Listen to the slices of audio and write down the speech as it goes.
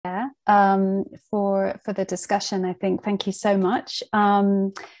for the discussion. I think thank you so much.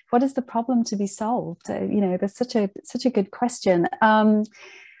 What is the problem to be solved? That's such a good question.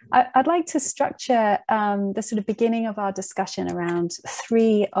 I'd like to structure the sort of beginning of our discussion around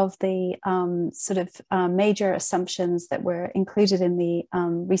three of the major assumptions that were included in the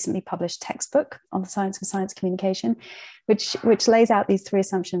recently published textbook on the science of science communication, which lays out these three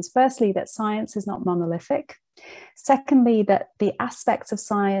assumptions. Firstly, that science is not monolithic. Secondly, that the aspects of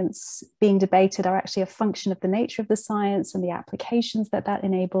science being debated are actually a function of the nature of the science and the applications that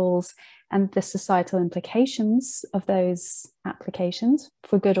enables, and the societal implications of those applications,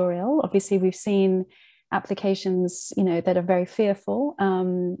 for good or ill. Obviously, we've seen applications, that are very fearful,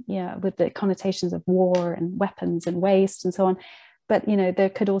 with the connotations of war and weapons and waste and so on. But there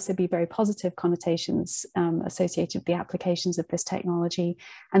could also be very positive connotations associated with the applications of this technology.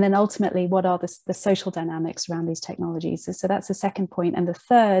 And then ultimately, what are the social dynamics around these technologies? So that's the second point. And the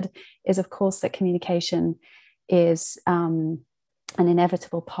third is, of course, that communication is an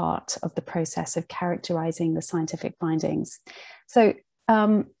inevitable part of the process of characterizing the scientific findings. So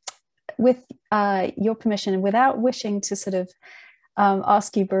with your permission, and without wishing to sort of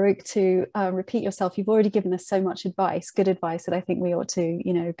ask you, Baruch, to repeat yourself, you've already given us so much advice, good advice, that I think we ought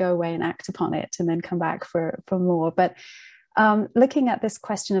to go away and act upon it and then come back for more. But looking at this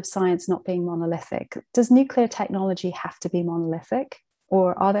question of science not being monolithic, does nuclear technology have to be monolithic?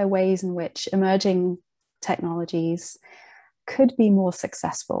 Or are there ways in which emerging technologies could be more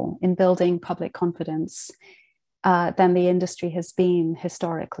successful in building public confidence than the industry has been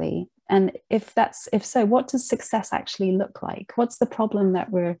historically? And if so, what does success actually look like? What's the problem that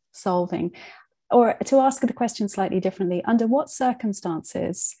we're solving? Or to ask the question slightly differently, under what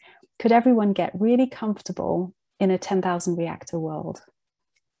circumstances could everyone get really comfortable in a 10,000 reactor world?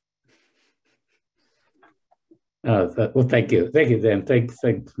 Well, thank you, Dan. Thanks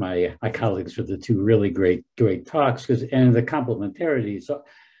my colleagues for the two really great talks, and the complementarity. So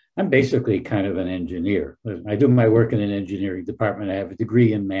I'm basically kind of an engineer. I do my work in an engineering department. I have a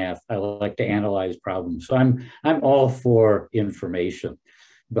degree in math. I like to analyze problems. So I'm all for information,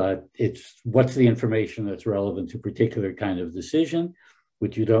 but it's what's the information that's relevant to a particular kind of decision,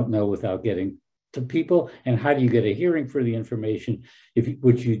 which you don't know without getting to people, and how do you get a hearing for the information,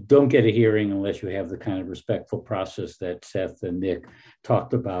 which you don't get a hearing unless you have the kind of respectful process that Seth and Nick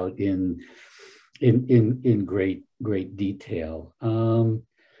talked about in great detail.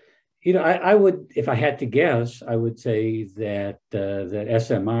 I would, if I had to guess, I would say that that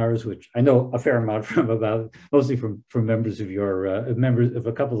SMRs, which I know a fair amount from, mostly from members of your members of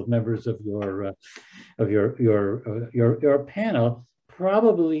a couple of members of your panel,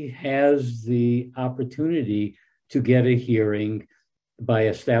 probably has the opportunity to get a hearing by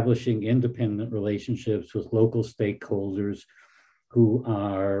establishing independent relationships with local stakeholders who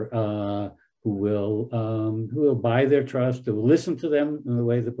will buy their trust, who will listen to them in the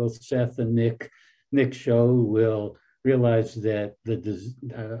way that both Seth and Nick show, will realize that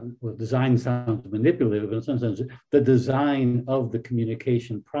design sounds manipulative, but in some sense, the design of the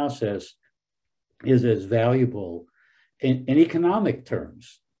communication process is as valuable in economic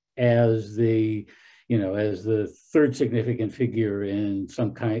terms as the third significant figure in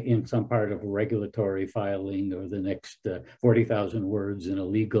some part of a regulatory filing, or the next 40,000 words in a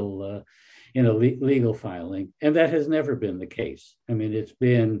legal filing. And that has never been the case. I mean, it's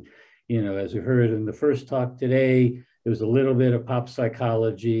been, as we heard in the first talk today, there was a little bit of pop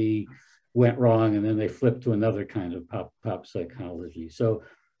psychology went wrong, and then they flipped to another kind of pop psychology. So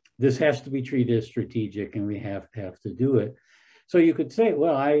this has to be treated as strategic, and we have to do it. So you could say,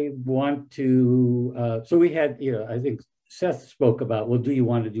 well, I want to, so we had, I think Seth spoke about, well, do you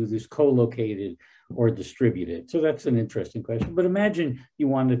want to do this co-located or distributed? So that's an interesting question. But imagine you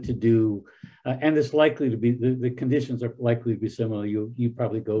wanted to do, and it's likely to be, the conditions are likely to be similar. You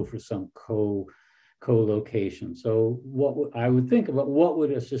probably go for some co-location. So what I would think about, what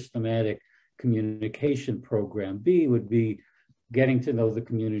would a systematic communication program be, would be getting to know the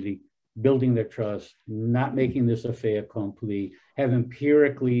community, building their trust, not making this a fait accompli, have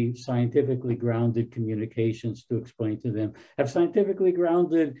empirically, scientifically grounded communications to explain to them, have scientifically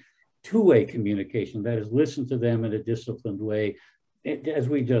grounded two-way communication, that is, listen to them in a disciplined way, as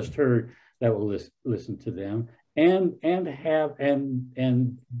we just heard, that will listen to them, and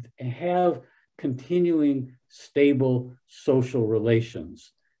have continuing stable social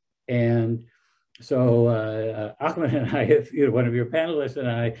relations. And so Ahmed and I, one of your panelists, and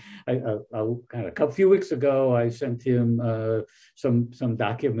I a few weeks ago, I sent him some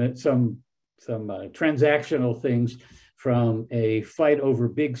documents, some transactional things from a fight over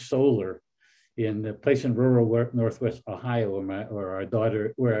big solar in the place in rural Northwest Ohio where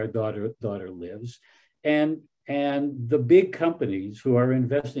our daughter lives. And the big companies who are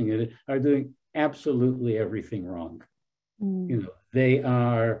investing in it are doing absolutely everything wrong. You know, they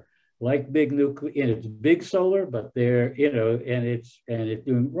are like big nuclear, and it's big solar, but they're, you know, and it's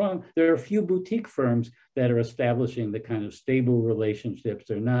doing wrong. There are a few boutique firms that are establishing the kind of stable relationships.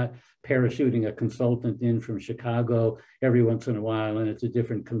 They're not parachuting a consultant in from Chicago every once in a while, and it's a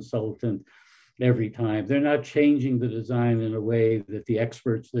different consultant every time. They're not changing the design in a way that the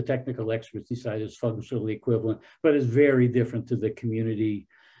experts, the technical experts, decide is functionally equivalent, but is very different to the community.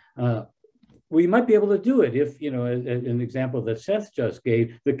 We might be able to do it if, you know, an example that Seth just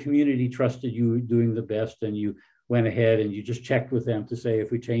gave, the community trusted you doing the best and you went ahead and you just checked with them to say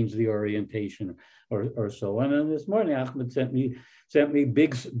if we change the orientation or so on. And this morning, Ahmed sent me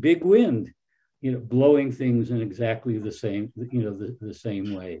big wind, you know, blowing things in exactly the same, you know, the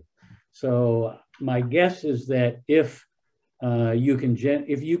same way. So my guess is that if you can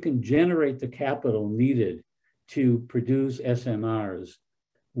generate the capital needed to produce SMRs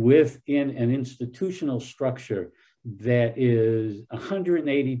within an institutional structure that is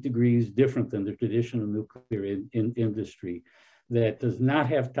 180 degrees different than the traditional nuclear industry, that does not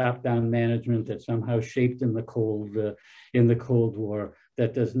have top-down management, that somehow shaped in the Cold War,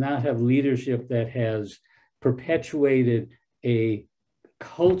 that does not have leadership that has perpetuated a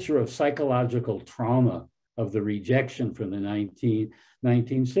culture of psychological trauma of the rejection from the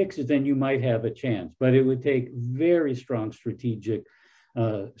 1960s, then you might have a chance. But it would take very strong strategic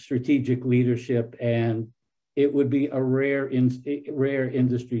leadership, and it would be a rare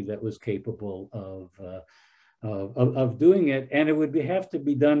industry that was capable of doing it. And it would have to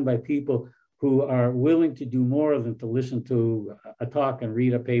be done by people who are willing to do more than to listen to a talk and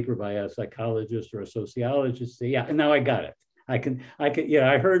read a paper by a psychologist or a sociologist. Say, yeah, and now I got it. I can, yeah,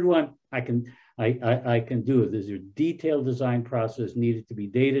 I heard one. I can do it. There's a detailed design process needed to be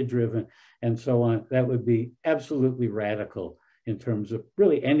data-driven and so on. That would be absolutely radical in terms of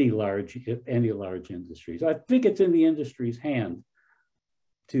really any large industry. So I think it's in the industry's hand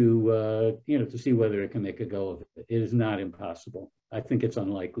to you know, to see whether it can make a go of it. It is not impossible. I think it's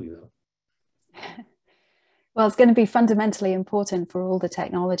unlikely though. Well, it's going to be fundamentally important for all the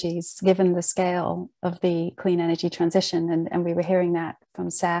technologies, given the scale of the clean energy transition. And we were hearing that from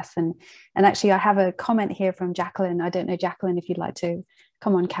Seth. And actually, I have a comment here from Jacqueline. I don't know, Jacqueline, if you'd like to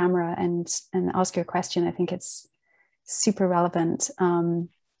come on camera and ask your question. I think it's super relevant. And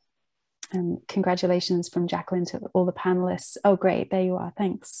congratulations from Jacqueline to all the panelists. Oh, great. There you are.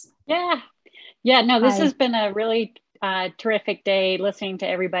 Thanks. Yeah. No, this has been a really terrific day listening to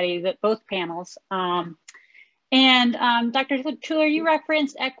everybody, both panels. And Dr. Tuller, you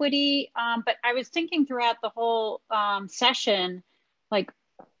referenced equity, but I was thinking throughout the whole session, like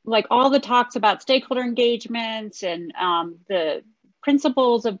all the talks about stakeholder engagements and the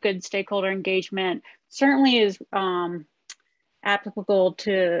principles of good stakeholder engagement certainly is applicable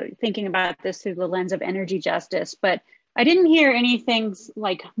to thinking about this through the lens of energy justice, but I didn't hear anything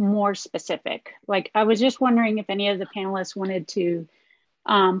like more specific. Like I was just wondering if any of the panelists wanted to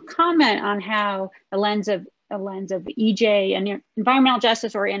comment on how a lens of EJ and environmental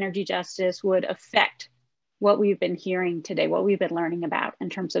justice or energy justice would affect what we've been hearing today, what we've been learning about in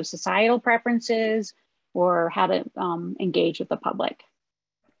terms of societal preferences or how to engage with the public.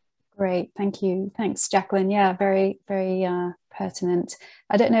 Great, thank you. Thanks, Jacqueline. Yeah, very, very pertinent.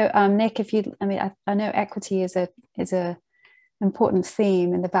 I don't know, Nick, if you, I mean, I know equity is a important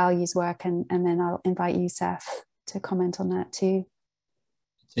theme in the values work, and then I'll invite you, Seth, to comment on that too.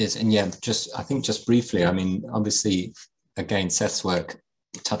 It is, and yeah, I think just briefly, I mean, obviously, again, Seth's work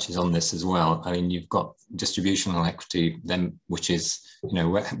touches on this as well. I mean, you've got distributional equity, then, which is, you know,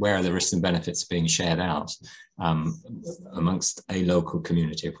 where are the risks and benefits being shared out amongst a local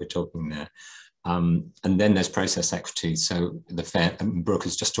community, if we're talking there. And then there's process equity. So the fair, and Brooke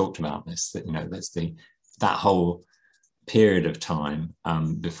has just talked about this, that, you know, there's that whole period of time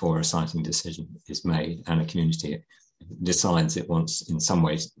before a siting decision is made and a community decides it wants in some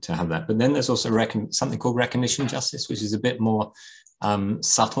ways to have that. But then there's also something called recognition justice, which is a bit more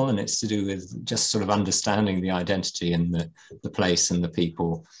subtle, and it's to do with just sort of understanding the identity and the place and the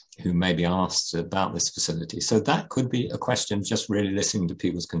people who may be asked about this facility. So that could be a question, just really listening to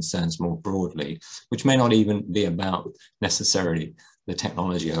people's concerns more broadly, which may not even be about necessarily the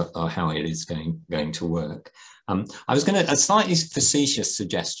technology or how it is going to work. I was going to, a slightly facetious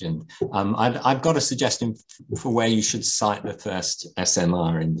suggestion. I've got a suggestion for where you should cite the first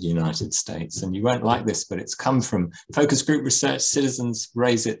SMR in the United States. And you won't like this, but it's come from focus group research. Citizens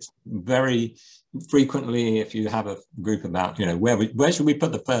raise it very frequently, if you have a group about, you know, where should we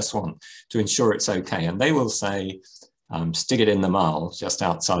put the first one to ensure it's okay? And they will say, stick it in the mall just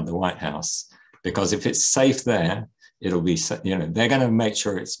outside the White House, because if it's safe there, it'll be, you know, they're going to make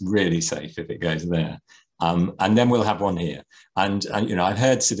sure it's really safe if it goes there. And then we'll have one here. And you know, I've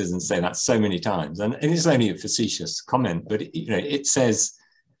heard citizens say that so many times, and it's only a facetious comment, but you know, it says,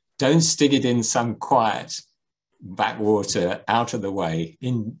 don't stick it in some quiet backwater out of the way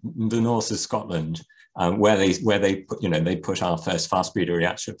in the north of Scotland, where they put, you know, they put our first fast breeder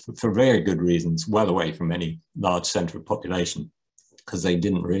reactor for very good reasons, well away from any large centre of population, because they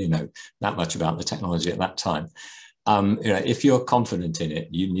didn't really know that much about the technology at that time. You know, if you're confident in it,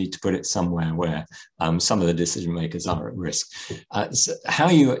 you need to put it somewhere where some of the decision makers are at risk. So how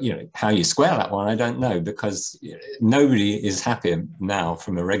you square that one, I don't know, because nobody is happy now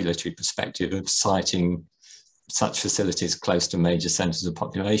from a regulatory perspective of siting such facilities close to major centres of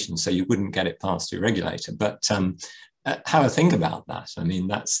population, so you wouldn't get it past your regulator. But have a think about that. I mean,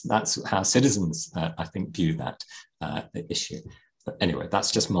 that's how citizens, I think, view that issue. But anyway,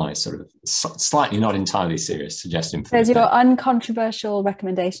 that's just my sort of slightly not entirely serious suggestion. There's your uncontroversial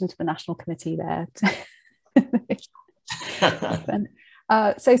recommendation to the National Committee there.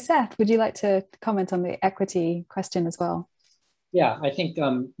 So Seth, would you like to comment on the equity question as well? Yeah, I think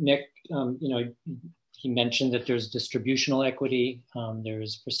Nick, you know, he mentioned that there's distributional equity,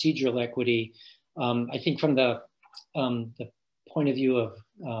 there's procedural equity. I think from the point of view of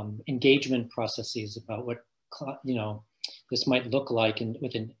engagement processes about what, you know, this might look like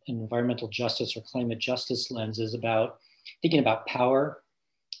with an environmental justice or climate justice lens, is about thinking about power,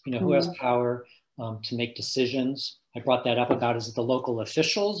 you know, who has power to make decisions. I brought that up about, is it the local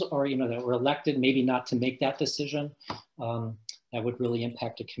officials, or, you know, that were elected maybe not to make that decision that would really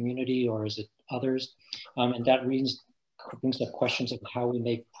impact a community, or is it others? And that brings up questions of how we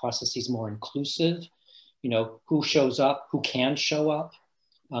make processes more inclusive. You know, who shows up, who can show up,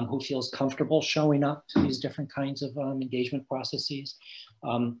 who feels comfortable showing up to these different kinds of engagement processes,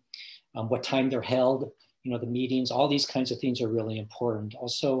 what time they're held, you know, the meetings, all these kinds of things are really important.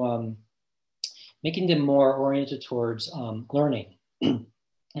 Also, making them more oriented towards learning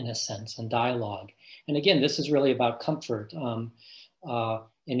in a sense, and dialogue. And again, this is really about comfort and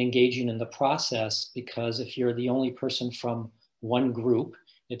engaging in the process, because if you're the only person from one group,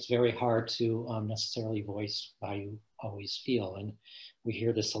 it's very hard to necessarily voice how you always feel. And we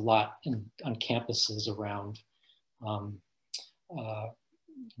hear this a lot on campuses around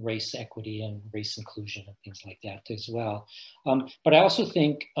race equity and race inclusion and things like that as well. But I also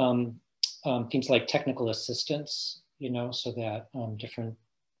think things like technical assistance, you know, so that different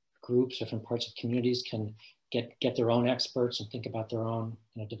groups, different parts of communities can get their own experts and think about their own,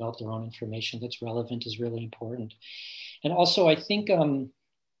 you know, develop their own information that's relevant, is really important. And also, I think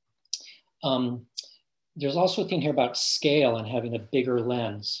there's also a thing here about scale and having a bigger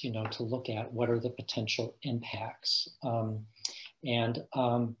lens, you know, to look at what are the potential impacts.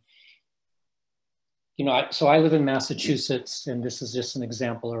 You know, so I live in Massachusetts, and this is just an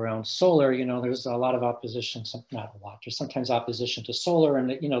example around solar. You know, there's a lot of opposition, not a lot, there's sometimes opposition to solar,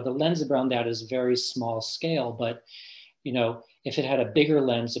 and, you know, the lens around that is very small scale. But, you know, if it had a bigger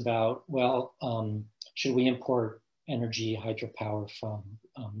lens about, well, should we import energy, hydropower from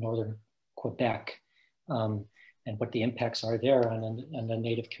northern Quebec, and what the impacts are there on the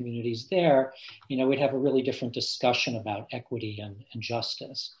native communities there, you know, we'd have a really different discussion about equity and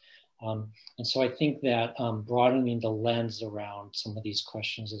justice. And so I think that broadening the lens around some of these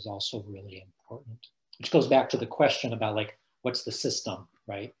questions is also really important, which goes back to the question about, like, what's the system,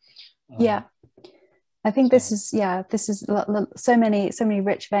 right? Yeah, I think this is so many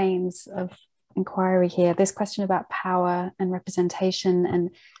rich veins of inquiry here. This question about power and representation, and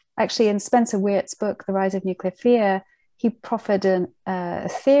actually in Spencer Weirt's book, The Rise of Nuclear Fear, he proffered a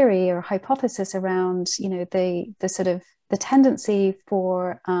theory or a hypothesis around, you know, the sort of the tendency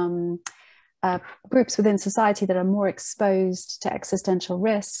for groups within society that are more exposed to existential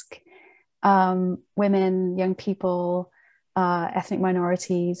risk, women, young people, ethnic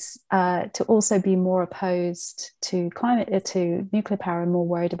minorities, to also be more opposed to nuclear power and more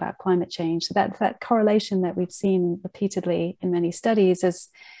worried about climate change. So that correlation that we've seen repeatedly in many studies is,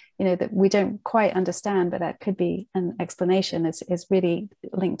 you know, that we don't quite understand, but that could be an explanation, is really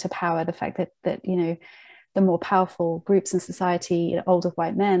linked to power. The fact that you know, the more powerful groups in society, older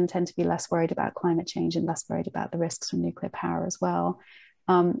white men, tend to be less worried about climate change and less worried about the risks from nuclear power as well.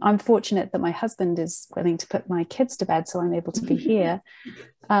 I'm fortunate that my husband is willing to put my kids to bed, so I'm able to be here.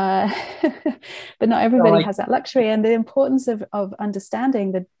 But not everybody has that luxury, and the importance of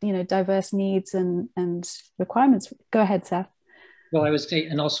understanding the, you know, diverse needs and requirements. Go ahead, Seth. Well, I would say,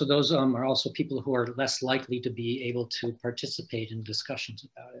 and also those are also people who are less likely to be able to participate in discussions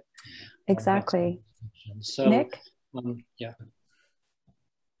about it. Exactly. So, Nick? Yeah.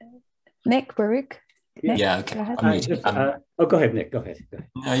 Nick, Baruch? Nick, yeah, okay. go ahead. Go ahead, Nick. Go ahead.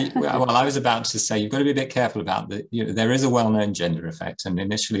 No, well, I was about to say, you've got to be a bit careful about that. There is a well-known gender effect, and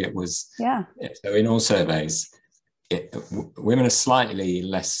initially it was, so in all surveys, women are slightly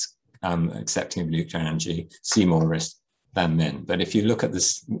less accepting of nuclear energy, see more risk than men. But if you look at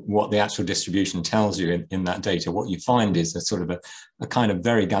this, what the actual distribution tells you in that data, what you find is a sort of a kind of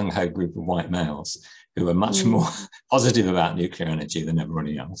very gung-ho group of white males who are much more positive about nuclear energy than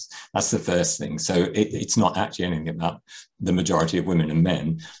everybody else. That's the first thing. So it's not actually anything about the majority of women and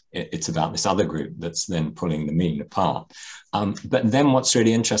men. It's about this other group that's then pulling the mean apart. But then what's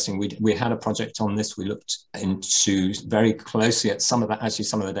really interesting, we had a project on this. We looked into very closely at some of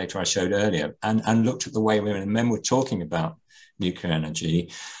the data I showed earlier, and looked at the way women and men were talking about nuclear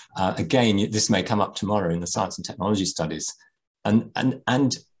energy. Again, this may come up tomorrow in the science and technology studies.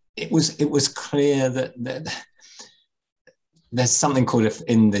 And it was clear that there's something called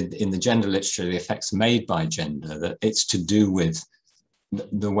in the gender literature, the effects made by gender, that it's to do with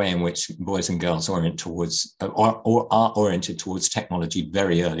the way in which boys and girls orient towards or are oriented towards technology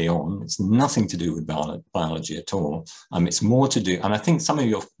very early on. It's nothing to do with biology at all. It's more to do, and I think some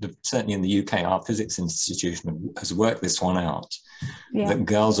of certainly in the UK, our physics institution has worked this one out, that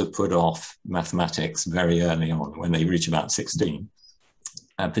girls are put off mathematics very early on when they reach about 16.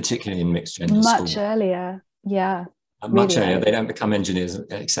 Particularly in mixed gender schools. Much earlier, much earlier, they don't become engineers,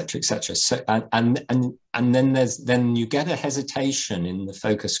 etc., etc. So, and then you get a hesitation in the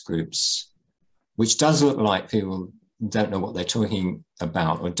focus groups, which does look like people don't know what they're talking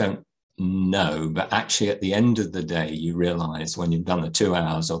about or don't know. But actually, at the end of the day, you realise when you've done the 2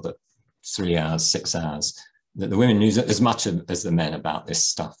 hours or the 3 hours, 6 hours, that the women knew as much as the men about this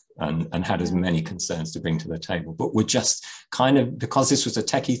stuff. And had as many concerns to bring to the table, but we're just kind of, because this was a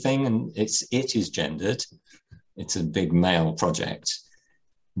techie thing and it is gendered, it's a big male project,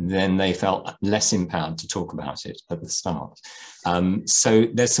 then they felt less empowered to talk about it at the start. So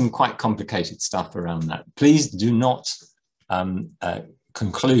there's some quite complicated stuff around that. Please do not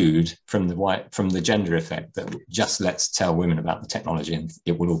conclude from the gender effect that just let's tell women about the technology and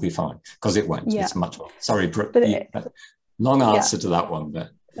it will all be fine, because it won't. It's much more. Sorry, Brooke, long answer to that one,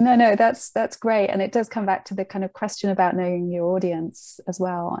 but. No, that's great. And it does come back to the kind of question about knowing your audience as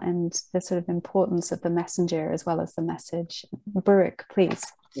well, and the sort of importance of the messenger as well as the message. Baruch, please.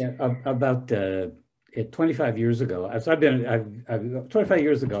 Yeah, about 25 years ago, 25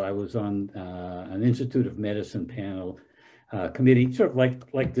 years ago, I was on an Institute of Medicine panel committee, sort of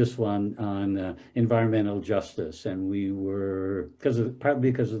like this one, on environmental justice, and we were,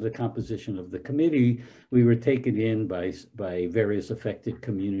 partly because of the composition of the committee, we were taken in by various affected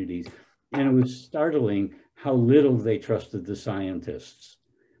communities, and it was startling how little they trusted the scientists.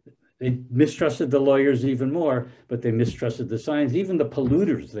 They mistrusted the lawyers even more, but they mistrusted the science. Even the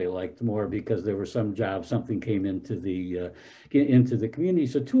polluters they liked more, because there was some job, something came into the community.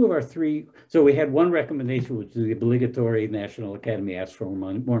 So 2 of our 3, so we had one recommendation, which is the obligatory National Academy asked for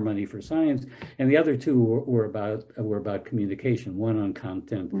more money for science, and the other 2 were about communication. One on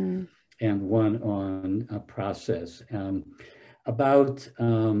content and one on process.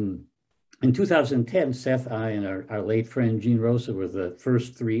 In 2010, Seth, I, and our late friend Jean Rosa were the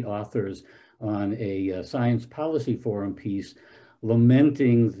first 3 authors on a Science Policy Forum piece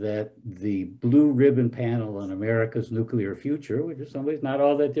lamenting that the blue ribbon panel on America's nuclear future, which is not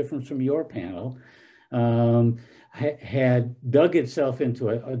all that different from your panel, had dug itself into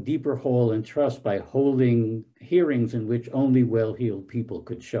a deeper hole in trust by holding hearings in which only well-heeled people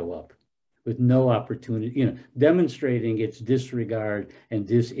could show up, with no opportunity, demonstrating its disregard and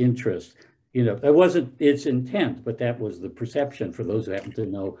disinterest. That wasn't its intent, but that was the perception for those who happen to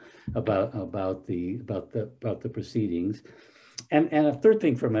know about the proceedings. And a third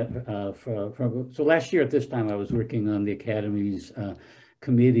thing so last year at this time, I was working on the Academy's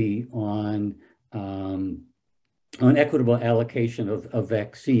committee on equitable allocation of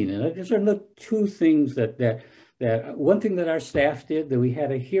vaccine, and I just sort of looked 2 things that one thing that our staff did, that we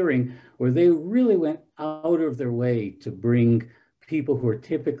had a hearing where they really went out of their way to bring people who are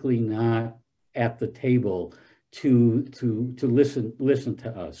typically not at the table to listen to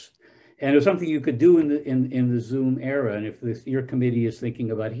us. And it was something you could do in the Zoom era. And if your committee is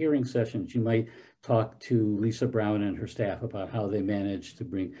thinking about hearing sessions, you might talk to Lisa Brown and her staff about how they managed to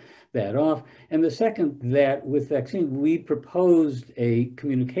bring that off. And the second, that with vaccine, we proposed a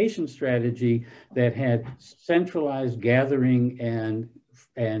communication strategy that had centralized gathering and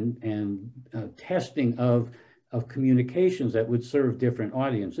testing of of communications that would serve different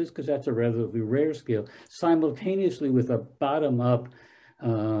audiences, because that's a relatively rare skill, simultaneously with a bottom-up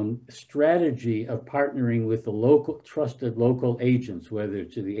strategy of partnering with the local, trusted local agents, whether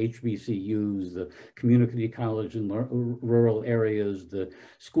it's the HBCUs, the community college in rural areas, the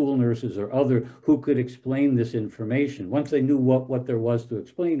school nurses or other, who could explain this information. Once they knew what there was to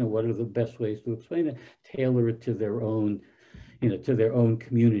explain and what are the best ways to explain it, tailor it to their own, to their own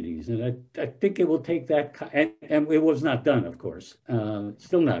communities. And I think it will take that, and it was not done, of course,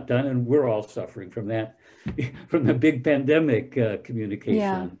 still not done, and we're all suffering from that, from the big pandemic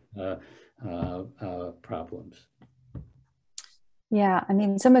communication problems. Yeah, I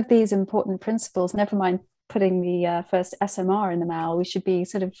mean, some of these important principles, never mind putting the first SMR in the mail, we should be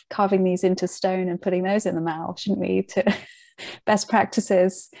sort of carving these into stone and putting those in the mail, shouldn't we, to best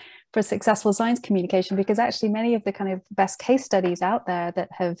practices for successful science communication, because actually many of the kind of best case studies out there that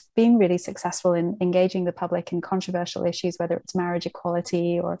have been really successful in engaging the public in controversial issues, whether it's marriage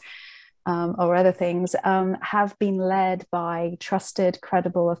equality or other things, have been led by trusted,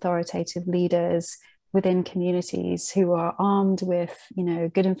 credible, authoritative leaders within communities who are armed with,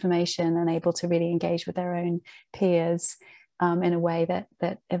 good information and able to really engage with their own peers in a way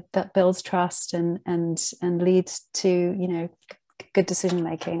that builds trust and leads to, good decision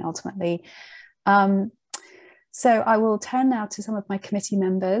making ultimately. So I will turn now to some of my committee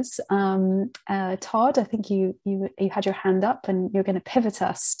members. Todd, I think you had your hand up and you're going to pivot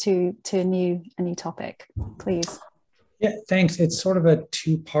us to a new topic, please. Yeah, thanks. It's sort of a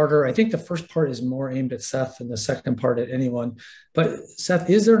two-parter. I think the first part is more aimed at Seth and the second part at anyone. But Seth,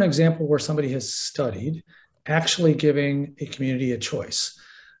 is there an example where somebody has studied actually giving a community a choice?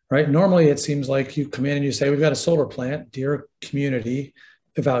 Right? Normally, it seems like you come in and you say, we've got a solar plant, dear community,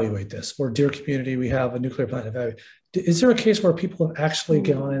 evaluate this. Or dear community, we have a nuclear plant, evaluate. Is there a case where people have actually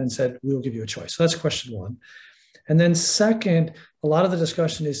gone in and said, we will give you a choice? So that's question one. And then second, a lot of the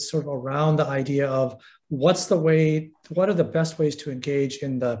discussion is sort of around the idea of what are the best ways to engage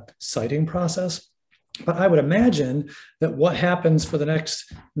in the siting process? But I would imagine that what happens for the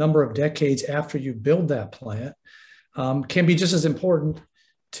next number of decades after you build that plant can be just as important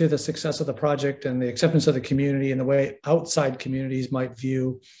to the success of the project and the acceptance of the community and the way outside communities might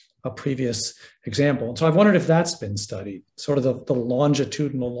view a previous example. And so I've wondered if that's been studied, sort of the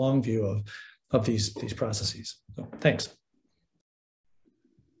longitudinal long view of these processes. So thanks.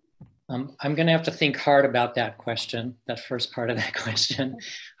 I'm going to have to think hard about that question, that first part of that question.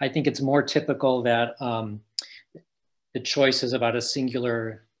 I think it's more typical that the choice is about a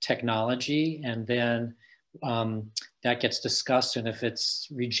singular technology, and then that gets discussed, and if it's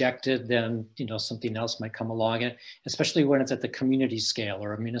rejected, then something else might come along, and especially when it's at the community scale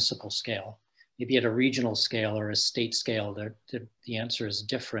or a municipal scale. Maybe at a regional scale or a state scale, the answer is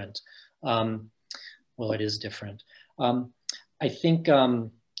different. Well, it is different. I think,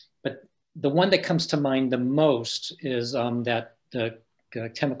 but the one that comes to mind the most is that the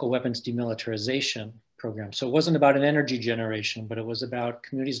chemical weapons demilitarization program. So it wasn't about an energy generation, but it was about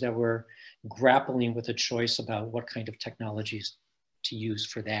communities that were grappling with a choice about what kind of technologies to use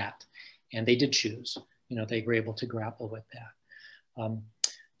for that. And they did choose, they were able to grapple with that.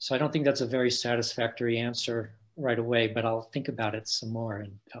 So I don't think that's a very satisfactory answer right away, but I'll think about it some more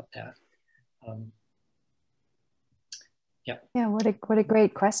and about that. Yeah. Yeah, what a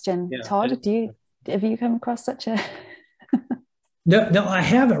great question. Yeah, Todd, have you come across such a No, I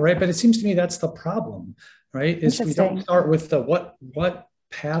haven't, right? But it seems to me that's the problem, right? Is we don't start with the what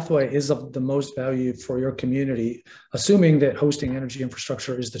pathway is of the most value for your community, assuming that hosting energy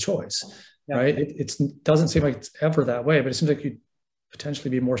infrastructure is the choice, right? It doesn't seem like it's ever that way, but it seems like you'd potentially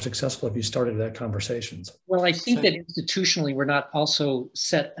be more successful if you started that conversation. Well, I think that institutionally, we're not also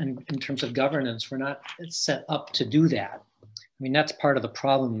set in terms of governance, we're not set up to do that. I mean, that's part of the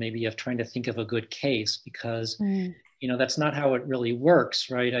problem maybe of trying to think of a good case, because that's not how it really works,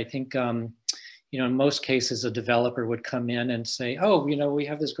 right? I think, in most cases, a developer would come in and say, oh, we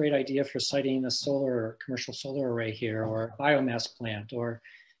have this great idea for siting a commercial solar array here, or a biomass plant, or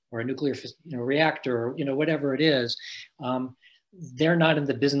a nuclear reactor, or whatever it is. They're not in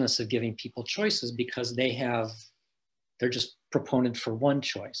the business of giving people choices because they're just proponent for one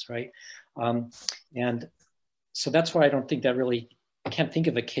choice, right? And so that's why I don't think that really, I can't think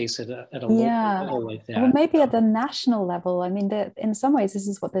of a case at a local level like that. Well, maybe at the national level. I mean, in some ways, this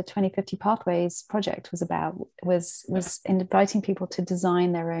is what the 2050 Pathways project was about, was inviting people to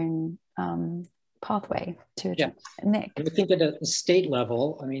design their own pathway to Nick. I think at a state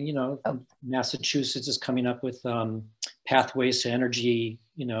level, I mean, Massachusetts is coming up with pathways to energy,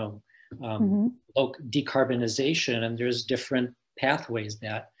 decarbonization, and there's different pathways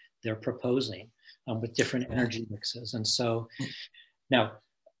that they're proposing with different energy mixes. And so now,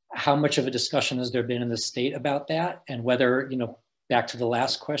 how much of a discussion has there been in the state about that? And whether, back to the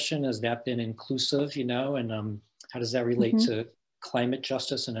last question, has that been inclusive, and how does that relate to climate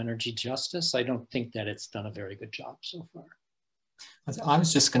justice and energy justice? I don't think that it's done a very good job so far. I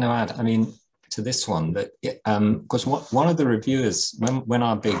was just going to add, to this one, that because one of the reviewers, when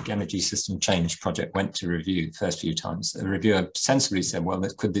our big energy system change project went to review the first few times, the reviewer sensibly said, well,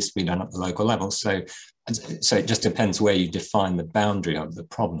 could this be done at the local level? So it just depends where you define the boundary of the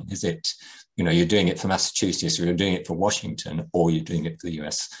problem. Is it, you're doing it for Massachusetts, or you're doing it for Washington, or you're doing it for the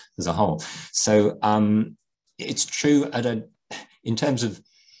US as a whole? So it's true in terms of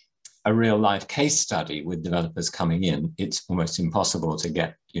a real life case study with developers coming in, it's almost impossible to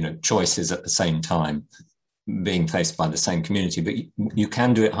get, choices at the same time being faced by the same community, but you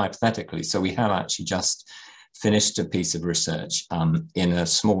can do it hypothetically. So we have actually just finished a piece of research in a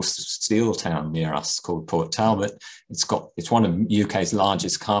small steel town near us called Port Talbot. It's one of UK's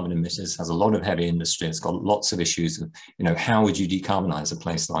largest carbon emitters, has a lot of heavy industry. It's got lots of issues of, how would you decarbonize a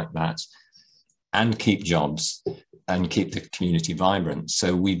place like that and keep jobs and keep the community vibrant?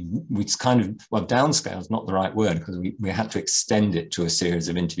 So we kind of, well, downscale is not the right word, because we had to extend it to a series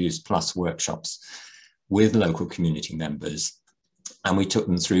of interviews plus workshops with local community members. And we took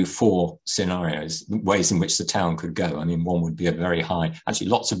them through 4 scenarios, ways in which the town could go. One would be a very high, actually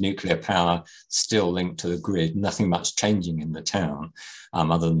lots of nuclear power still linked to the grid, nothing much changing in the town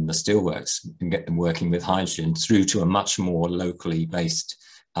other than the steelworks, and get them working with hydrogen, through to a much more locally based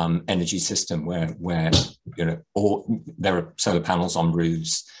energy system where there are solar panels on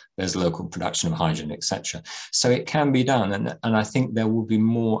roofs, there's local production of hydrogen, etc. So it can be done, and I think there will be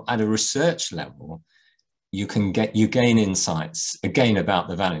more at a research level. You gain insights again about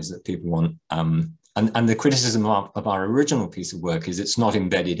the values that people want. And the criticism of our original piece of work is it's not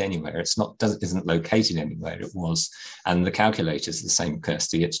embedded anywhere. Isn't located anywhere. It was, and the calculator is the same,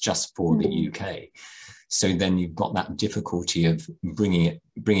 Kirsty. It's just for the UK. So then you've got that difficulty of bringing it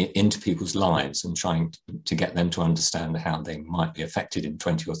into people's lives and trying to get them to understand how they might be affected in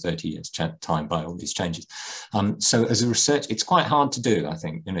 20 or 30 years time by all these changes. So as a research, it's quite hard to do, I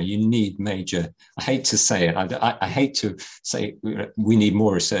think. You need major, I hate to say it, I hate to say we need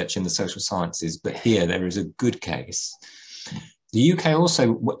more research in the social sciences, but here there is a good case. The UK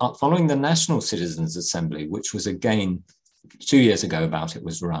also, following the National Citizens Assembly, which was again 2 years ago it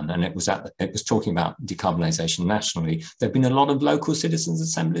was run, and it was talking about decarbonisation nationally. There have been a lot of local citizens'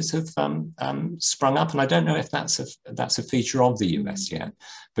 assemblies have sprung up, and I don't know if that's a feature of the US yet,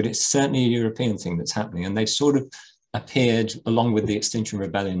 but it's certainly a European thing that's happening, and they've sort of appeared along with the Extinction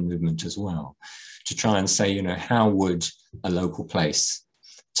Rebellion movement as well, to try and say, how would a local place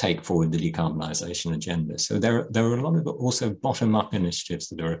take forward the decarbonisation agenda? So there are a lot of also bottom-up initiatives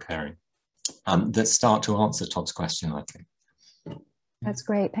that are occurring that start to answer Todd's question, I think. That's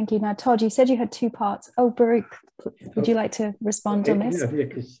great. Thank you. Now, Todd, you said you had 2 parts. Oh, Baruch, would you like to respond on this?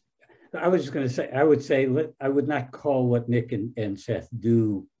 I was just going to say, I would not call what Nick and Seth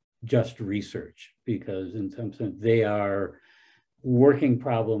do just research, because in some sense they are working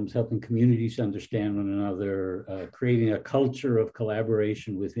problems, helping communities understand one another, creating a culture of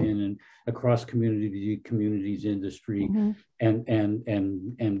collaboration within and across communities, industry,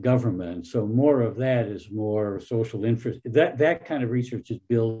 and government. So more of that is more social that kind of research is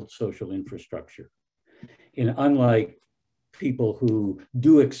build social infrastructure. And unlike people who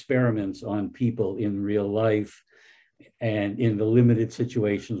do experiments on people in real life, and in the limited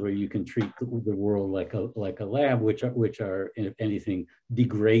situations where you can treat the world like a lab, which are if anything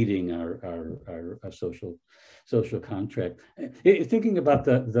degrading our social contract. Thinking about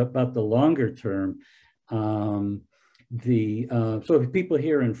the longer term, so if people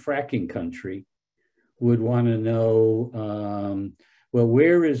here in fracking country would want to know, well,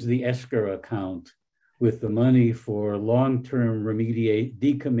 where is the escrow account with the money for long-term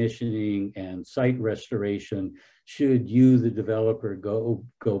decommissioning and site restoration should you, the developer, go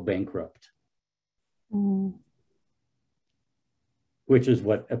bankrupt? Which is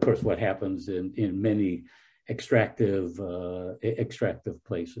what happens in many extractive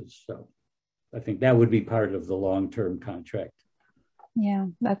places. So I think that would be part of the long-term contract. Yeah,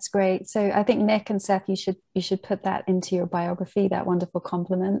 that's great. So I think Nick and Seth, you should put that into your biography, that wonderful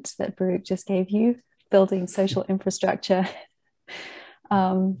compliment that Baruch just gave you, building social infrastructure.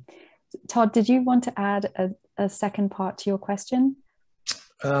 Todd, did you want to add a second part to your question?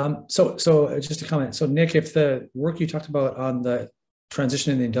 So just a comment. So Nick, if the work you talked about on the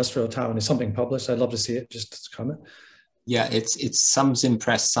transition in the industrial town is something published, I'd love to see it, just a comment. Yeah, it's some's in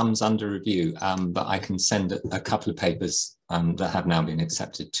press, some's under review, but I can send a couple of papers that have now been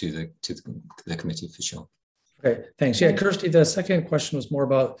accepted to the committee for sure. Okay, thanks. Yeah, Kirsty, the second question was more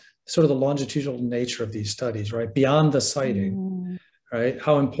about sort of the longitudinal nature of these studies, right? Beyond the siting, right?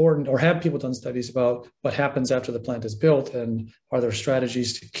 How important, or have people done studies about what happens after the plant is built, and are there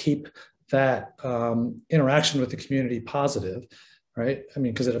strategies to keep that interaction with the community positive, right? I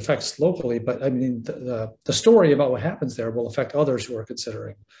mean, because it affects locally, but I mean, the story about what happens there will affect others who are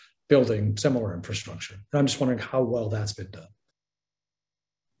considering building similar infrastructure. And I'm just wondering how well that's been done.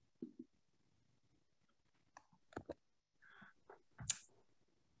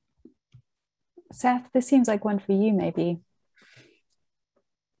 Seth, this seems like one for you, maybe.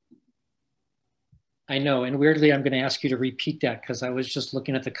 I know, and weirdly, I'm going to ask you to repeat that because I was just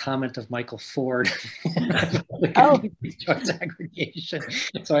looking at the comment of Michael Ford. Resource aggregation.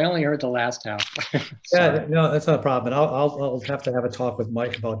 So I only heard the last half. Yeah, no, that's not a problem. I'll have to have a talk with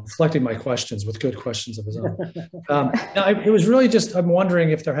Mike about deflecting my questions with good questions of his own. It was really just, I'm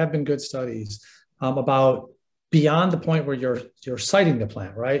wondering if there have been good studies about beyond the point where you're citing the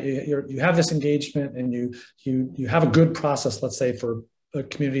plant, right? You have this engagement and you have a good process, let's say, for a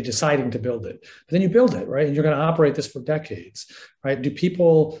community deciding to build it, but then you build it, right? And you're going to operate this for decades, right? Do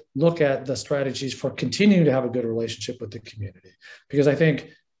people look at the strategies for continuing to have a good relationship with the community? Because I think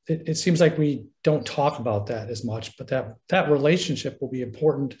it seems like we don't talk about that as much, but that relationship will be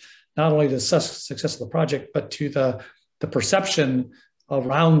important, not only to the success of the project, but to the perception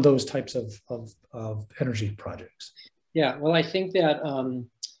around those types of energy projects. Yeah, well, I think that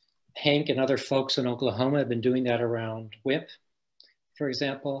Hank and other folks in Oklahoma have been doing that around WIP, for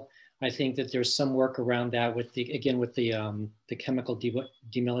example. I think that there's some work around that with the chemical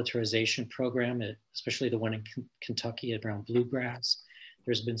demilitarization program, especially the one in Kentucky around bluegrass.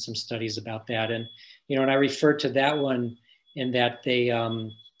 There's been some studies about that. And, and I referred to that one in that they,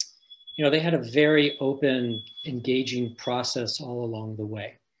 they had a very open, engaging process all along the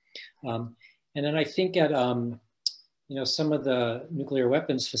way. And then I think at, some of the nuclear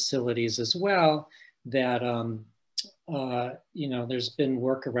weapons facilities as well, that, there's been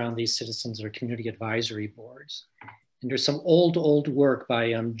work around these citizens or community advisory boards. And there's some old work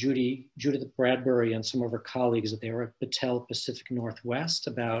by Judith Bradbury and some of her colleagues that they were at Battelle Pacific Northwest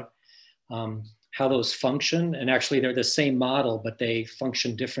about how those function. And actually they're the same model, but they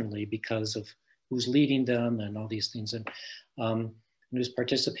function differently because of who's leading them and all these things, and who's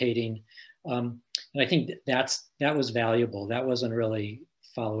participating. And I think that was valuable. That wasn't really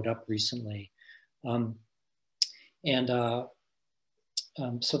followed up recently.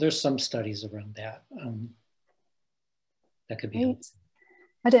 So there's some studies around that. That could be helpful.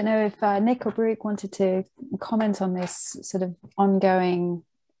 I don't know if Nick or Baruch wanted to comment on this sort of ongoing,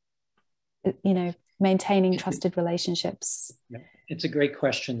 maintaining trusted relationships. Yeah. It's a great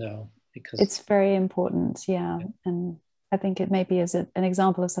question, though, because it's very important. Yeah. And I think it may be as an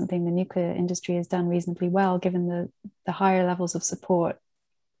example of something the nuclear industry has done reasonably well, given the higher levels of support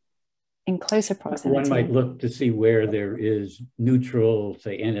in closer proximity. One might look to see where there is neutral,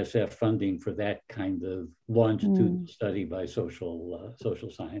 say, NSF funding for that kind of longitudinal study by social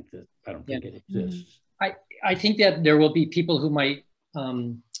scientists. I don't think it exists. I think that there will be people who might,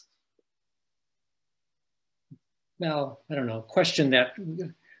 question that,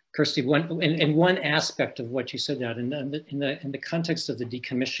 Kirsty. One aspect of what you said, that in the context of the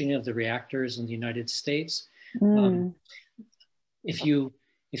decommissioning of the reactors in the United States, if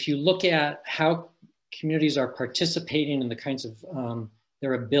you look at how communities are participating in the kinds of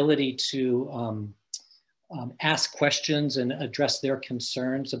their ability to ask questions and address their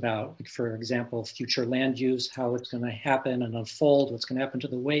concerns about, for example, future land use, how it's going to happen and unfold, what's going to happen to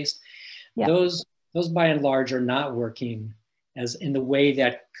the waste, those by and large are not working as in the way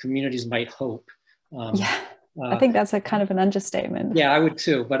that communities might hope. I think that's a kind of an understatement. Yeah, I would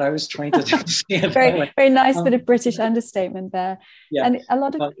too, but I was trying to understand. very nice bit of British understatement there. Yeah. And a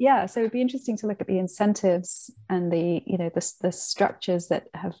lot of, so it'd be interesting to look at the incentives and the structures that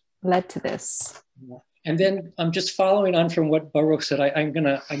have led to this. And then I'm just following on from what Baruch said. I'm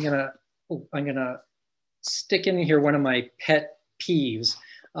gonna stick in here one of my pet peeves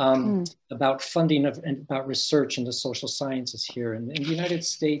about funding and about research in the social sciences here. In the United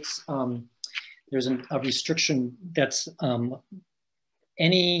States, there's a restriction that's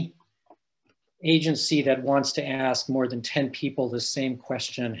any agency that wants to ask more than 10 people the same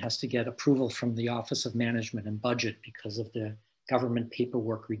question has to get approval from the Office of Management and Budget because of the Government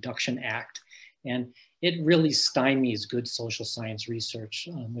Paperwork Reduction Act. And it really stymies good social science research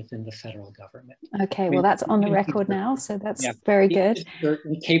within the federal government. Okay, well, that's on the record now, so that's very good. They're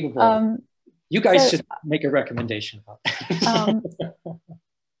incapable. You guys should make a recommendation about that.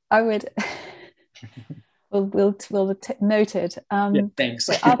 I would. We'll noted. Yeah, thanks.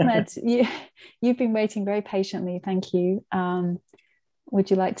 So Ahmed, you've been waiting very patiently. Thank you. Would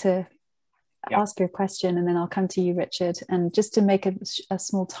you like to ask your question, and then I'll come to you, Richard. And just to make a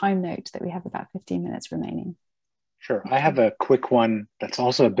small time note that we have about 15 minutes remaining. Sure. I have a quick one that's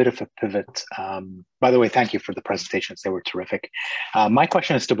also a bit of a pivot. By the way, thank you for the presentations. They were terrific. My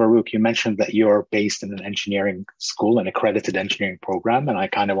question is to Baruch. You mentioned that you're based in an engineering school, an accredited engineering program, and I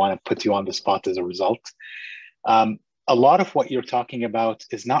kind of want to put you on the spot as a result. A lot of what you're talking about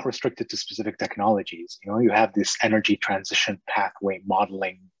is not restricted to specific technologies. You know, you have this energy transition pathway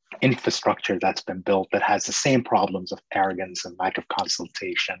modeling infrastructure that's been built that has the same problems of arrogance and lack of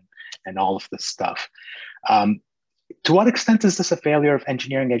consultation and all of this stuff. To what extent is this a failure of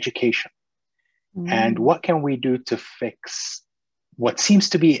engineering education? And what can we do to fix what seems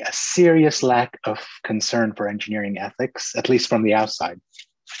to be a serious lack of concern for engineering ethics, at least from the outside,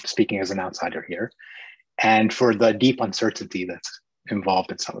 speaking as an outsider here, and for the deep uncertainty that's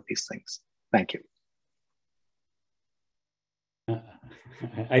involved in some of these things? Thank you.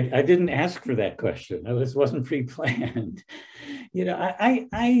 I didn't ask for that question. This wasn't pre-planned. You know,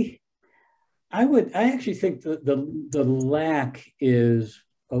 I actually think that the lack is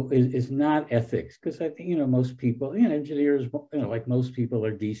not ethics, because I think, you know, most people, you know, engineers, you know, like most people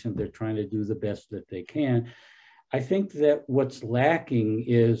are decent. They're trying to do the best that they can. I think that what's lacking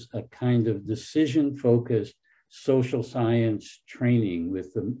is a kind of decision-focused social science training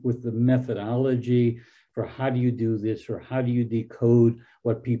with the methodology for how do you do this, or how do you decode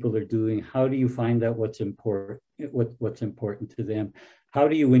what people are doing? How do you find out what's important to them? How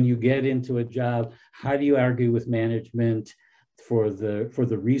do you, when you get into a job, how do you argue with management for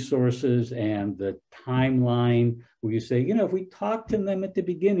the resources and the timeline, where you say, you know, if we talk to them at the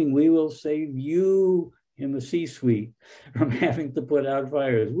beginning, we will save you in the C-suite from having to put out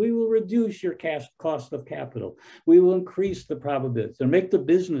fires. We will reduce your cost of capital. We will increase the probability, and make the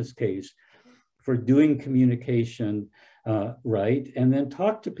business case for doing communication right, and then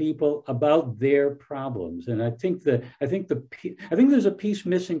talk to people about their problems. And I think there's a piece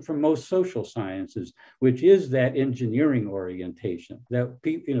missing from most social sciences, which is that engineering orientation. That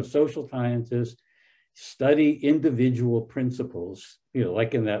you know, social scientists study individual principles, you know,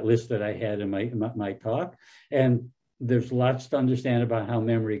 like in that list that I had in my talk. And there's lots to understand about how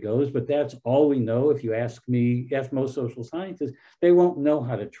memory goes, but that's all we know. If you ask most social scientists, they won't know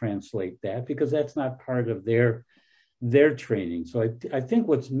how to translate that, because that's not part of their training. So I think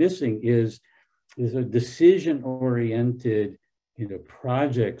what's missing is a decision-oriented, you know,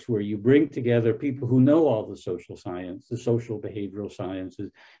 projects where you bring together people who know all the social science, the social behavioral sciences,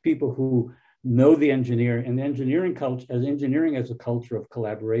 people who know the engineering, and the engineering culture, as engineering as a culture of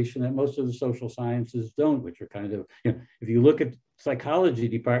collaboration that most of the social sciences don't, which are kind of, you know, if you look at psychology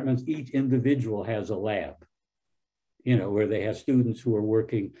departments, each individual has a lab, you know, where they have students who are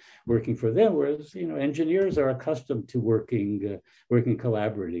working for them, whereas, you know, engineers are accustomed to working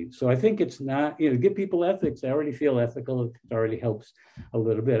collaboratively. So I think it's not, you know, give people ethics. They already feel ethical. It already helps a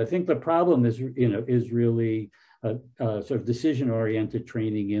little bit. I think the problem is, you know, is really sort of decision-oriented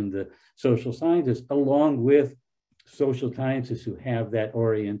training in the social sciences, along with social scientists who have that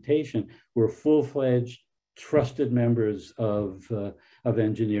orientation. We're full-fledged, trusted members of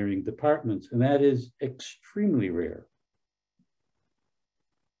engineering departments, and that is extremely rare.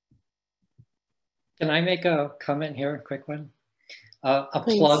 Can I make a comment here, a quick one? A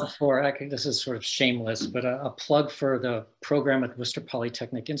plug for, this is sort of shameless, but a plug for the program at Worcester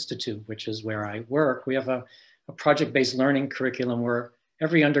Polytechnic Institute, which is where I work. We have a project-based learning curriculum where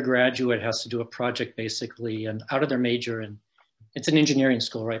every undergraduate has to do a project basically and out of their major, and it's an engineering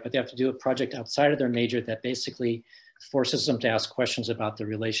school, right? But they have to do a project outside of their major that basically forces them to ask questions about the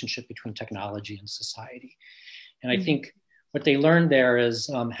relationship between technology and society. And I think what they learn there is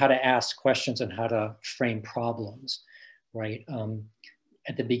how to ask questions and how to frame problems, right?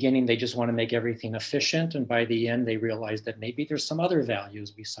 At the beginning, they just want to make everything efficient. And by the end, they realize that maybe there's some other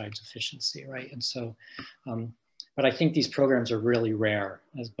values besides efficiency, right? And so, but I think these programs are really rare,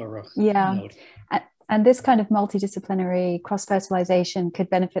 as Baruch noted. And this kind of multidisciplinary cross-fertilization could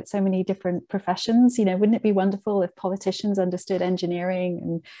benefit so many different professions. You know, wouldn't it be wonderful if politicians understood engineering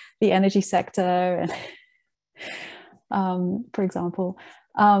and the energy sector, and, for example.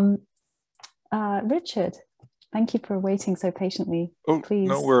 Richard, thank you for waiting so patiently. Oh, please.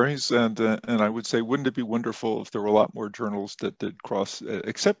 No worries. And I would say, wouldn't it be wonderful if there were a lot more journals that did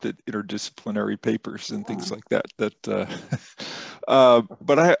accepted interdisciplinary papers and things like that? But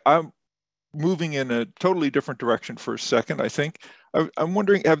I'm moving in a totally different direction for a second. I think I'm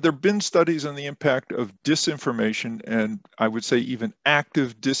wondering, have there been studies on the impact of disinformation, and I would say even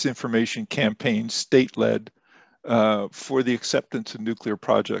active disinformation campaigns, state-led, for the acceptance of nuclear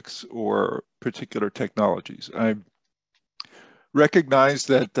projects or particular technologies? I recognize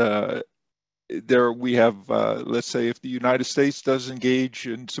that there we have, let's say, if the United States does engage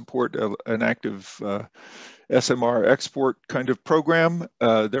and support an active SMR export kind of program,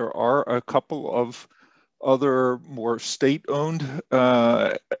 there are a couple of other more state-owned,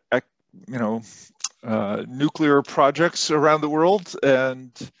 nuclear projects around the world,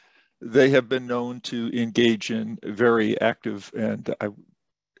 and they have been known to engage in very active and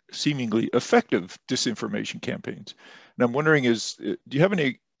seemingly effective disinformation campaigns. And I'm wondering, do you have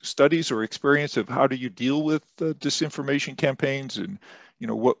any studies or experience of how do you deal with disinformation campaigns, and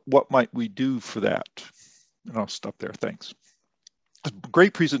what might we do for that? And I'll stop there. Thanks.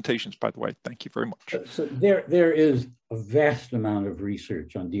 Great presentations, by the way. Thank you very much. So there is a vast amount of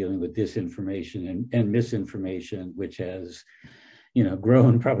research on dealing with disinformation and misinformation, which has,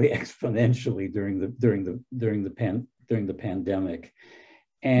 grown probably exponentially during the pandemic,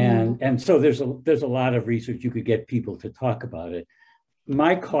 and so there's a lot of research. You could get people to talk about it.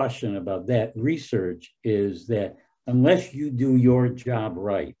 My caution about that research is that unless you do your job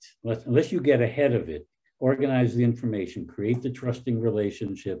right, unless you get ahead of it, organize the information, create the trusting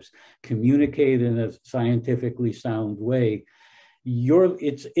relationships, communicate in a scientifically sound way,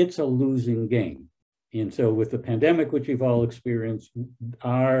 it's a losing game. And so with the pandemic, which we've all experienced,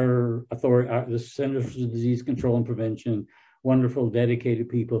 the Centers for Disease Control and Prevention, wonderful, dedicated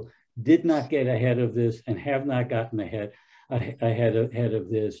people, did not get ahead of this and have not gotten ahead of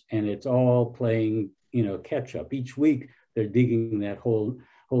this. And it's all playing, catch up. Each week, they're digging that hole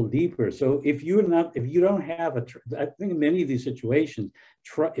deeper. So if you don't have I think in many of these situations,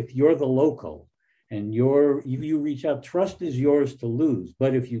 if you're the local and you reach out, trust is yours to lose.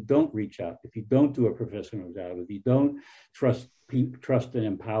 But if you don't reach out, if you don't do a professional job, if you don't trust and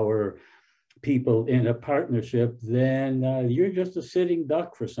empower people in a partnership, then you're just a sitting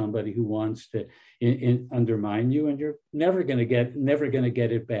duck for somebody who wants to undermine you, and you're never going to get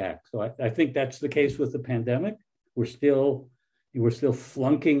it back. So I think that's the case with the pandemic. We're still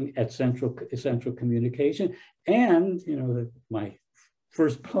flunking at central communication, and my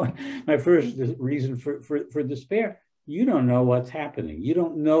first reason for despair. You don't know what's happening. You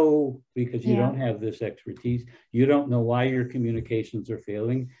don't know because you don't have this expertise. You don't know why your communications are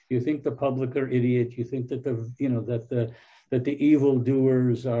failing. You think the public are idiots. You think that the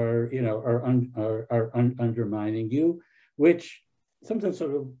evildoers are undermining you, which sometimes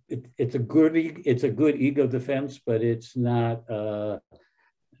sort of it's a good ego defense, but it's not an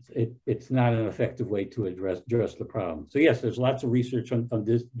effective way to address the problem. So yes, there's lots of research on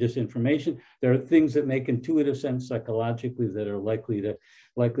disinformation. There are things that make intuitive sense psychologically that are likely to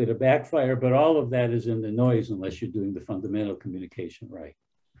backfire, but all of that is in the noise unless you're doing the fundamental communication right.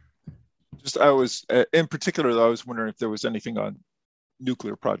 In particular, though, I was wondering if there was anything on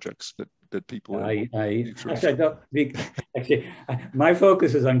nuclear projects that people. My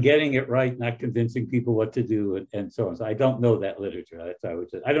focus is on getting it right, not convincing people what to do, and so on. So I don't know that literature. That's how I would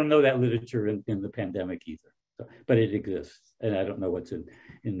say. I don't know that literature in the pandemic either, but it exists, and I don't know what's in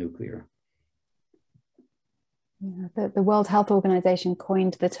nuclear. Yeah, the World Health Organization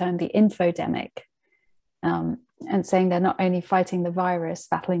coined the term the infodemic, and saying they're not only fighting the virus,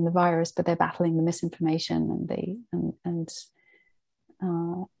 battling the virus, but they're battling the misinformation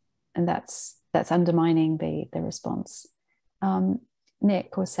and that's undermining the response.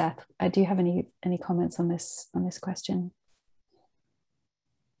 Nick or Seth, do you have any comments on this question?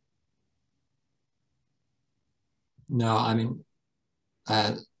 No, I mean,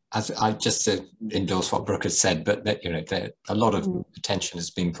 as I just to endorse what Brooke has said, but that a lot of attention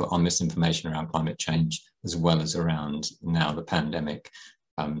has been put on misinformation around climate change, as well as around now the pandemic.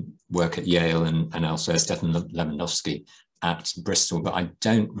 Work at Yale and elsewhere, Stefan Lewandowski at Bristol, but I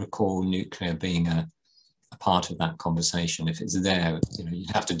don't recall nuclear being a part of that conversation. If it's there,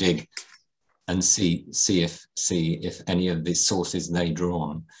 you'd have to dig and see if any of the sources they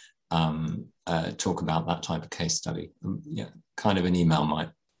draw on talk about that type of case study. Kind of an email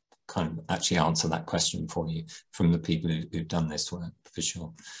might kind of actually answer that question for you from the people who've done this work for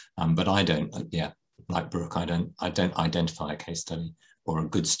sure. But I don't. Like Brooke, I don't identify a case study or a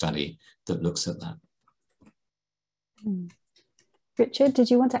good study that looks at that. Richard, did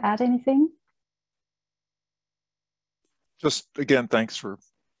you want to add anything? Just again, thanks for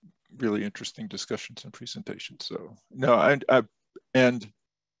really interesting discussions and presentations. So no, and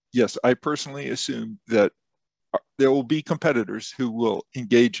yes, I personally assume that there will be competitors who will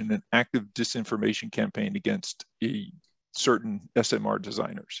engage in an active disinformation campaign against a certain SMR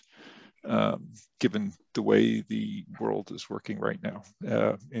designers, given the way the world is working right now,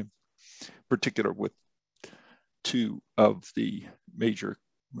 in particular with two of the major,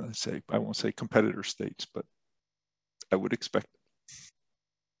 I won't say competitor states, but I would expect.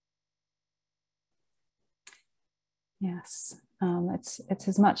 Yes, it's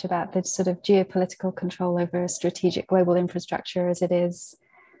as much about the sort of geopolitical control over strategic global infrastructure as it is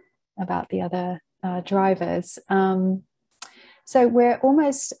about the other drivers. So we're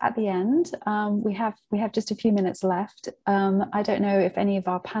almost at the end. We have just a few minutes left. I don't know if any of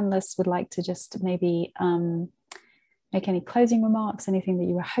our panelists would like to just maybe make any closing remarks, anything that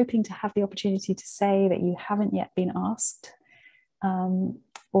you were hoping to have the opportunity to say that you haven't yet been asked.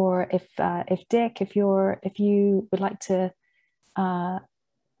 Or if Dick, if you would like to, or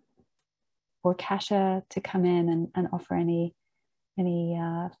Kasia, to come in and offer any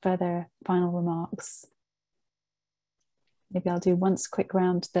further final remarks. Maybe I'll do once quick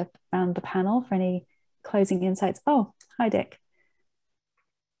round the panel for any closing insights. Oh, hi Dick.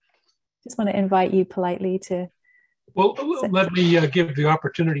 Just want to invite you politely to. Well, let me give the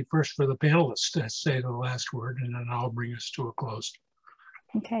opportunity first for the panelists to say the last word, and then I'll bring us to a close.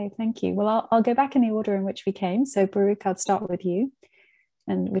 Okay, thank you. Well, I'll go back in the order in which we came. So Baruch, I'll start with you.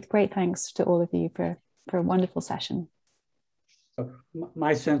 And with great thanks to all of you for a wonderful session.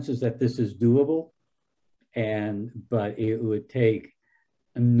 My sense is that this is doable, but it would take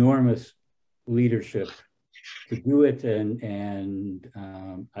enormous leadership to do it, and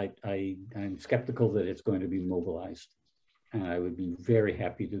I'm skeptical that it's going to be mobilized. And I would be very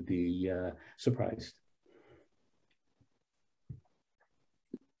happy to be surprised.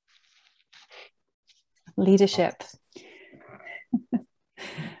 Leadership.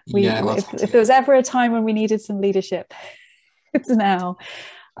 Well, if there was ever a time when we needed some leadership, it's now.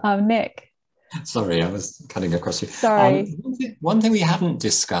 Nick. Sorry, I was cutting across you. Sorry. One thing we haven't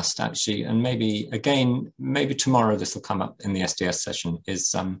discussed actually, and maybe tomorrow this will come up in the SDS session,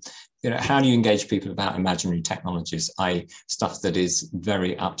 is how do you engage people about imaginary technologies, stuff that is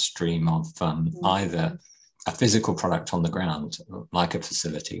very upstream of either a physical product on the ground, like a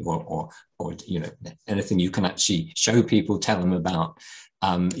facility, or anything you can actually show people, tell them about.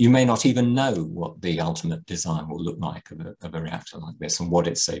 You may not even know what the ultimate design will look like of a reactor like this, and what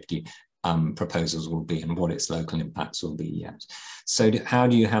its safety proposals will be, and what its local impacts will be yet. So how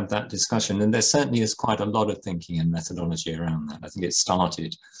do you have that discussion? And there certainly is quite a lot of thinking and methodology around that. I think it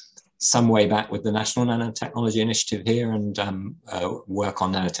started some way back with the National Nanotechnology Initiative here, and work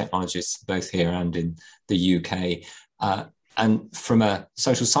on nanotechnologies both here and in the UK. And from a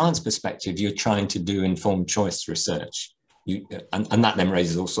social science perspective, you're trying to do informed choice research. And that then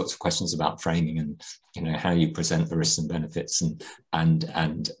raises all sorts of questions about framing and how you present the risks and benefits and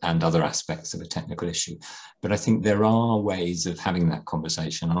other aspects of a technical issue. But I think there are ways of having that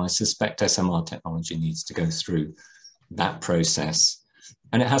conversation, and I suspect SMR technology needs to go through that process.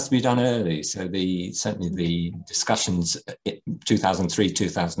 And it has to be done early. So certainly the discussions in 2003,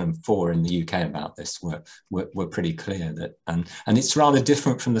 2004 in the UK about this were pretty clear that, and it's rather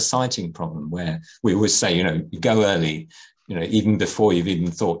different from the siting problem, where we always say, you go early, even before you've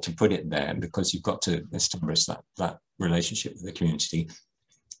even thought to put it there, because you've got to establish that relationship with the community.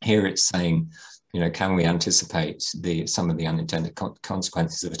 Here it's saying, can we anticipate some of the unintended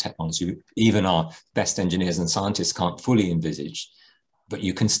consequences of a technology even our best engineers and scientists can't fully envisage? But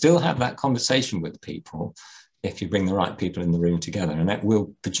you can still have that conversation with people if you bring the right people in the room together, and that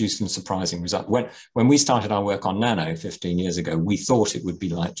will produce some surprising results. When we started our work on nano 15 years ago, we thought it would be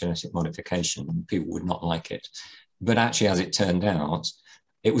like genetic modification and people would not like it. But actually, as it turned out,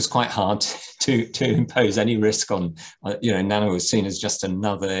 it was quite hard to impose any risk on, nano was seen as just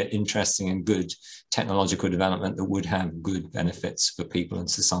another interesting and good technological development that would have good benefits for people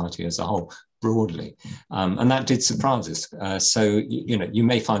and society as a whole, broadly. And that did surprise us. So, you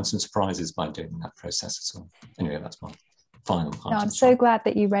may find some surprises by doing that process as well. Anyway, that's my final part. No, I'm so glad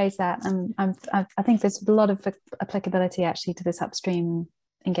that you raised that. And I think there's a lot of applicability actually to this upstream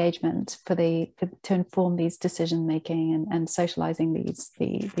engagement to inform these decision making and socializing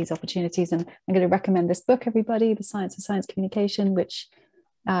these opportunities. And I'm going to recommend this book, everybody, The Science of Science Communication, in which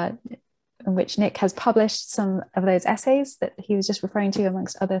Nick has published some of those essays that he was just referring to,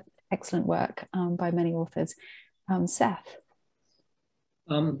 amongst other excellent work by many authors. Seth.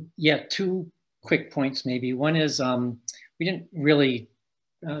 Yeah, two quick points maybe. One is we didn't really,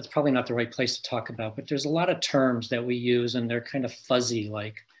 it's probably not the right place to talk about, but there's a lot of terms that we use and they're kind of fuzzy,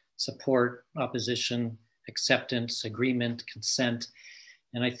 like support, opposition, acceptance, agreement, consent.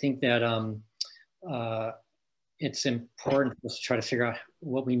 And I think that it's important for us to try to figure out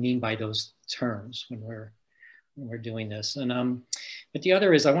what we mean by those terms when we're we're doing this. And but the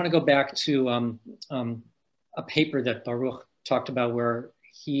other is I want to go back to a paper that Baruch talked about where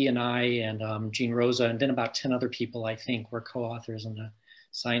he and I and Jean Rosa and then about 10 other people, I think, were co-authors in the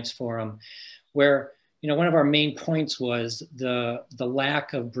Science Forum, where, you know, one of our main points was the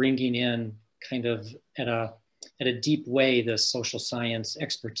lack of bringing in kind of at a deep way the social science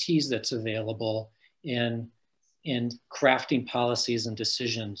expertise that's available in crafting policies and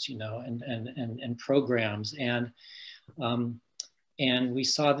decisions, you know, and programs. And we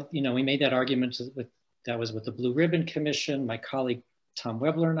saw that, you know, we made that argument that was with the Blue Ribbon Commission. My colleague Tom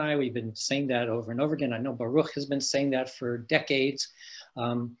Webler and I, we've been saying that over and over again. I know Baruch has been saying that for decades.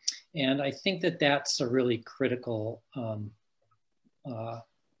 And I think that that's a really critical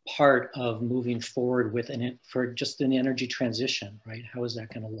part of moving forward with for just an energy transition, right? How is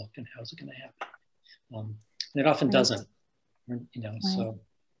that going to look and how is it going to happen? And it often doesn't, you know, so.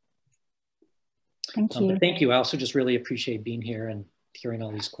 Thank you. Thank you. I also just really appreciate being here and hearing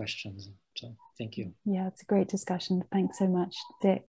all these questions. So thank you. Yeah, it's a great discussion. Thanks so much, Dick.